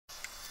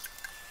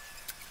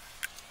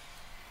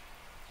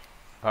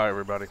Hi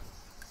everybody.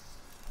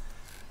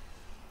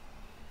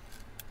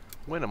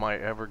 When am I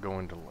ever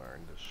going to learn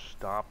to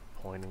stop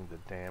pointing the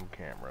damn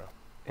camera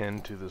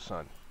into the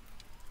sun?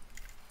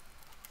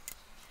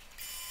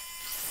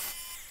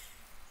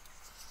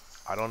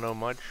 I don't know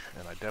much,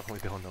 and I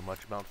definitely don't know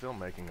much about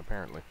filmmaking,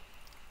 apparently.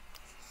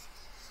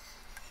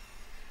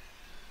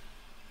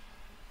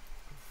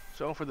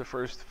 So for the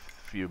first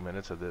few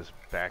minutes of this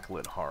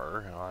backlit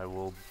horror, I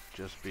will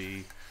just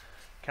be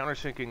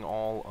countersinking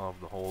all of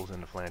the holes in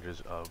the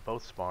flanges of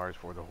both spars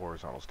for the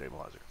horizontal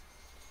stabilizer.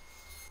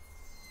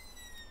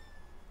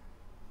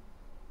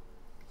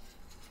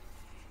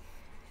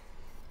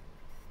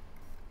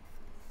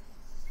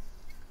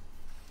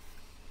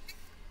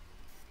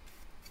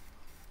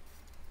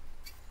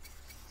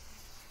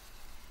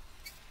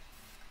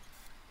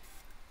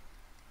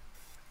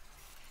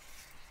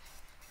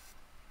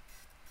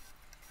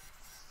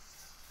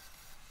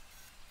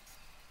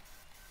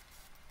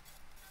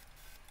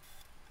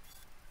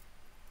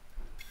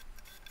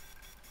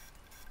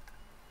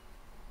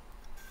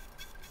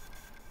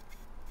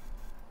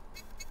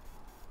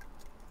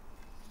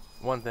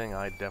 One thing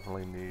I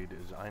definitely need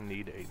is I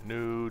need a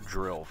new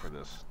drill for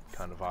this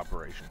kind of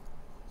operation.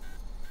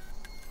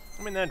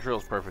 I mean, that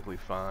drill's perfectly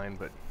fine,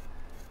 but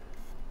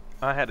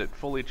I had it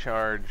fully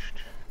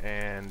charged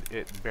and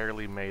it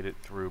barely made it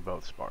through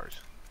both spars.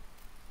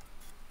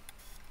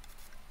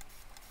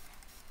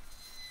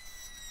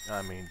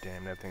 I mean,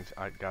 damn, that thing's...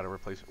 I gotta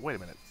replace it. Wait a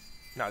minute.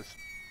 No, it's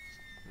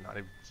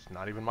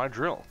not even my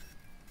drill.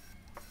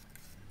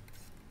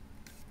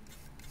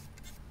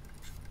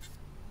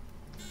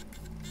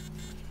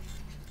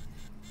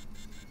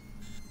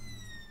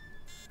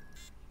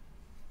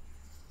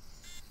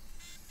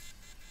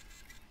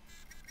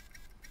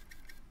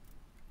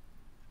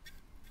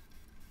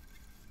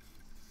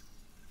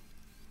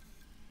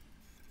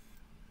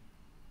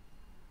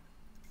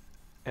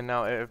 And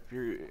now, if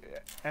you're,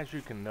 as you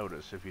can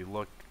notice, if you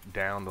look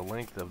down the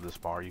length of this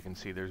bar, you can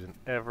see there's an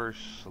ever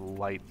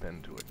slight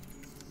bend to it.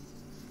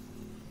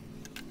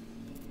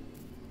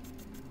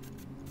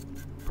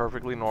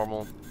 Perfectly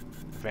normal.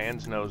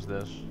 Vans knows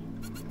this.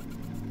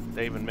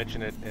 They even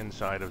mention it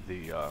inside of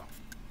the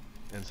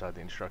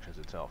instructions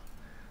itself.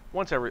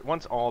 Once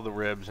all the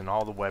ribs and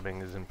all the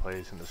webbing is in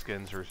place and the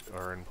skins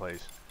are in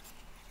place,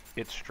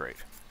 it's straight.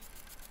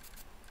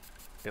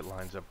 It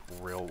lines up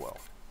real well.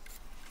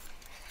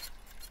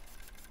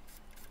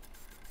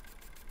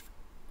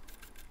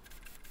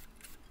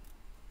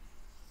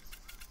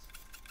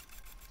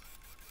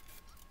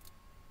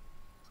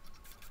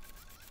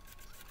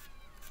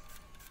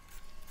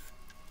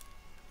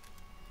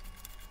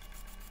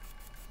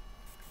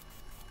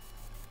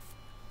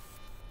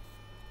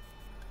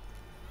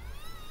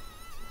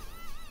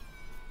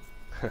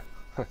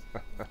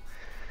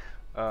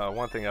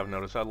 One thing I've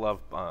noticed,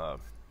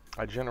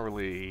 I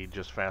generally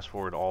just fast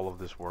forward all of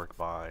this work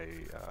by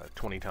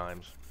 20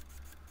 times.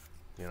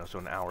 You know, so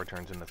an hour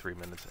turns into 3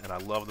 minutes, and I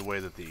love the way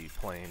that the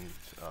planes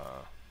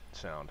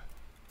sound.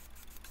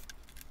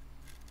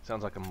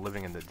 Sounds like I'm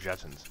living in the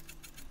Jetsons.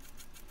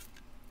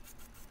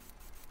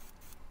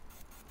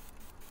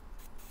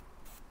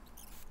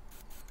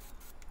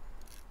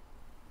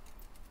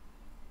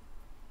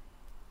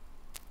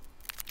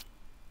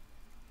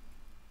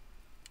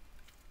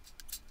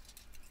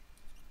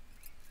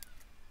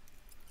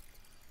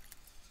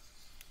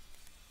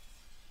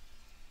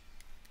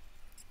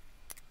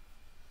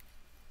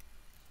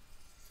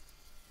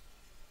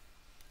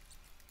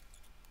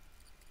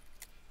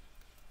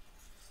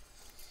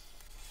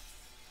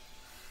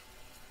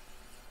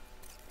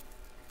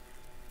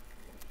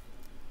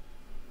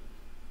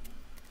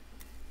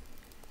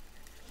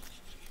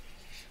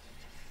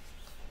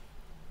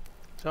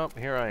 So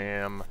here I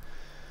am,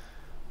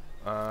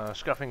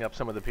 scuffing up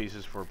some of the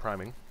pieces for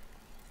priming.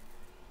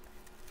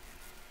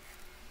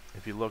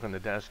 If you look on the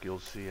desk,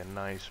 you'll see a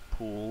nice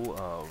pool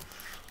of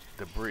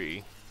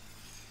debris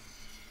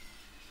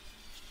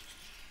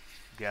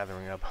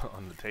gathering up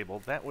on the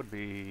table. That would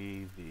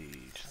be the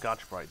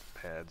Scotch-Brite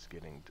pads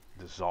getting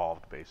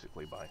dissolved,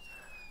 basically, by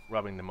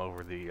rubbing them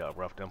over the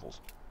rough dimples,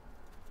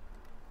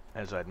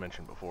 as I'd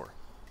mentioned before.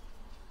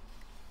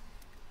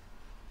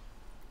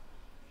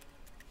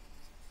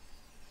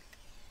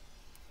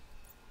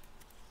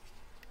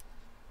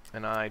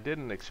 And I did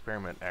an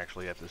experiment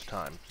actually at this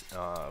time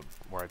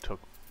where I took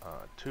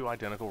two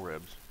identical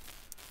ribs.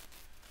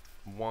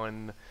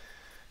 One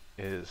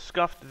is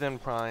scuffed, then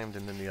primed,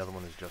 and then the other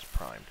one is just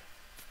primed.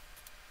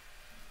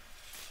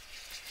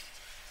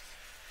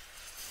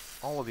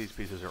 All of these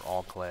pieces are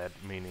all clad,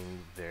 meaning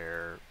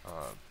they're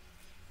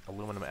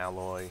aluminum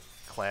alloy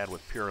clad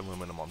with pure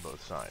aluminum on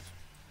both sides.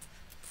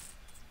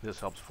 This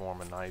helps form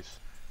a nice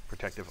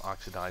protective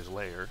oxidized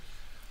layer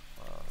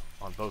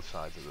on both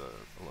sides of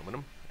the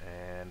aluminum,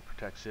 and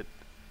protects it,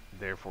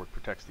 therefore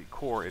protects the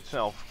core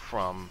itself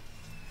from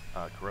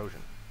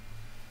corrosion,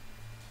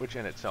 which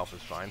in itself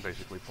is fine,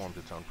 basically forms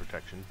its own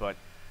protection, but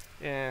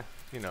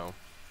you know,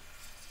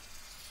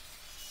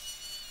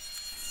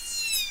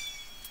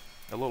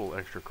 a little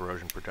extra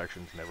corrosion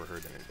protection's never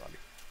hurt anybody.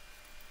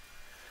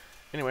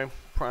 Anyway,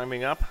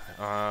 priming up.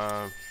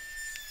 I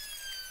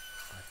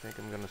think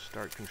I'm going to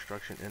start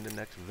construction in the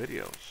next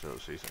video, so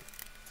see you soon.